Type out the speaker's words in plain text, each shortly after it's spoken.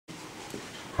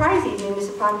prize evening is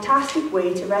a fantastic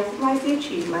way to recognise the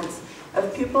achievements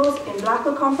of pupils in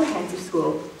Blackwood Comprehensive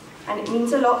School, and it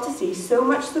means a lot to see so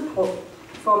much support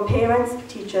from parents,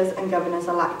 teachers and governors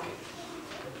alike.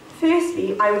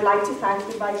 Firstly, I would like to thank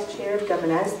the Vice Chair of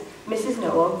Governors, Mrs.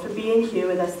 Noel, for being here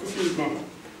with us this evening.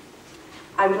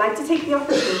 I would like to take the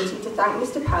opportunity to thank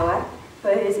Mr. Power for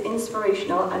his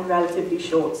inspirational and relatively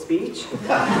short speech,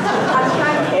 and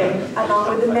thank him, along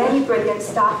with the many brilliant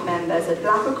staff members at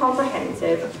Blackwood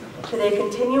Comprehensive, for their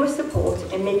continuous support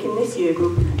in making this year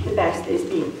group the best there's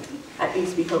been. At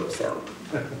least we hope so.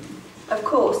 Of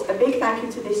course, a big thank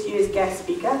you to this year's guest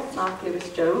speaker, Mark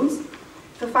Lewis-Jones,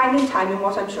 for finding time in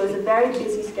what I'm sure is a very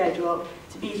busy schedule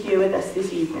to be here with us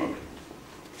this evening.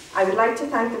 I would like to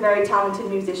thank the very talented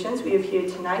musicians we have here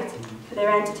tonight for their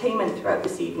entertainment throughout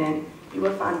this evening. You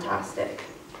were fantastic.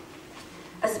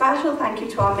 A special thank you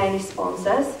to our many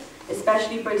sponsors,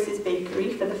 especially Brace's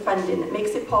Bakery, for the funding that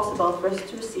makes it possible for us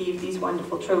to receive these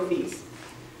wonderful trophies.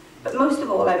 But most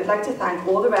of all, I would like to thank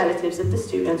all the relatives of the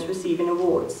students receiving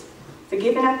awards for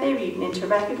giving up their evening to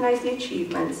recognise the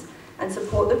achievements and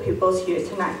support the pupils here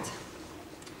tonight.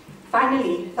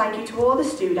 Finally, thank you to all the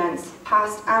students,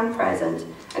 past and present,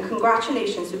 and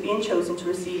congratulations for being chosen to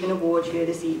receive an award here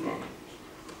this evening.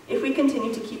 If we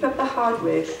continue to keep up the hard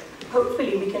work,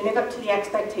 hopefully we can live up to the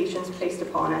expectations placed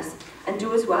upon us and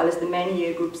do as well as the many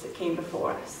year groups that came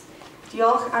before us.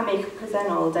 Diolch am eich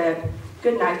presenoldeb.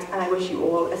 Good night, and I wish you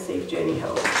all a safe journey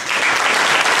home.